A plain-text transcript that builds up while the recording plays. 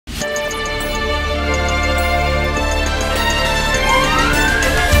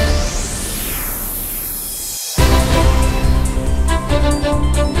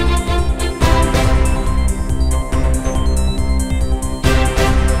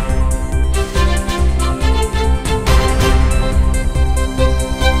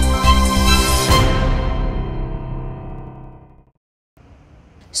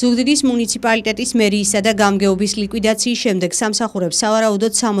ზუგდიდის მუნიციპალიტეტის მერიისა და გამგეობის ლიკვიდაციის შემდეგ სამსახურებს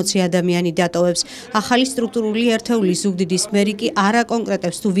სავარაუდოდ 60 ადამიანი დატოვებს. ახალი სტრუქტურული ერთეულის ზუგდიდის მერი კი არ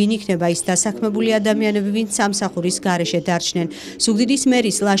აკონკრეტებს თუ ვინ იქნება ის დასაქმებული ადამიანები, ვინც სამსახურის გარეშე დარჩნენ. ზუგდიდის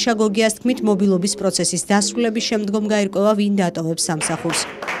მერის ლაშა გოგიას თქმით, მობილობის პროცესის დასრულების შემდგომ გაირკვევა, ვინ დატოვებს სამსახურს.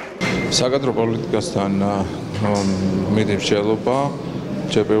 საკადრო პოლიტიკასთან მიდის მსჯელობა,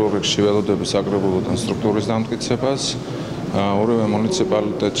 ჯერ პირველ რიგში ველოდები საკრებულოდან სტრუქტურის დამტკიცებას. ორივე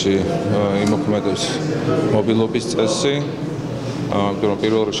მუნიციპალიტეტში იმოქმედებს მობილობის წესი, მაგრამ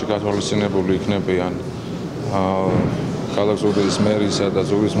პირველ რიგში გათვალისწინებული იქნებიან ქალაქ ზუგდიდის მერისა და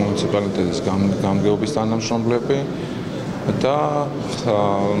ზუგდიდის მუნიციპალიტეტის გამგეობის თანამშრომლები და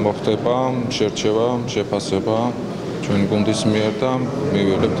მოხდება შერჩევა, შეფასება ჩვენი გუნდის მიერ და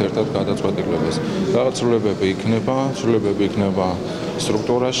მივიღებთ ერთად გადაწყვეტილებას. რაღაც ცვლილებები იქნება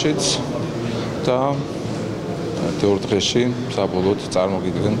სტრუქტურაშიც და ორ დღეში საბოლოოდ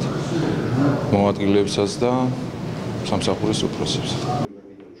წარმოგიდგენთ მოადგილებსაც და სამსახურის უფროსებს.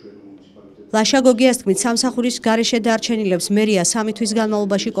 ლაშა გოგიას თქმით, სამსახურის გარეშე დარჩენილებს მერია 3 თვის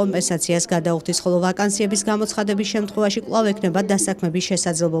განმავლობაში კომპენსაციას გადაუხდის, ხოლო ვაკანსიების გამოცხადების შემთხვევაში კვლავ ექნება დასაქმების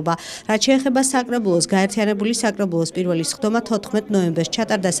შესაძლებლობა. რაც შეეხება საკრებულოს, გაერთიანებული საკრებულოს პირველი სხდომა 14 ნოემბერს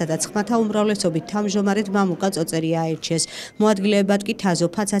ჩატარდა, სადაც ხმათა უმრავლესობით თავმჯდომარედ მამუკა წოწერია აირჩიეს. მოადგილებად კი თაზო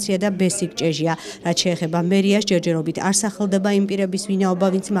ფაცაცია და ბესიკ ჭეჟია. რაც შეეხება მერიას, ჯერჯერობით არ სახელდება იმ პირების ვინაობა,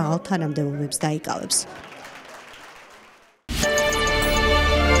 ვინც მაღალ თანამდებობებს დაიკავებს.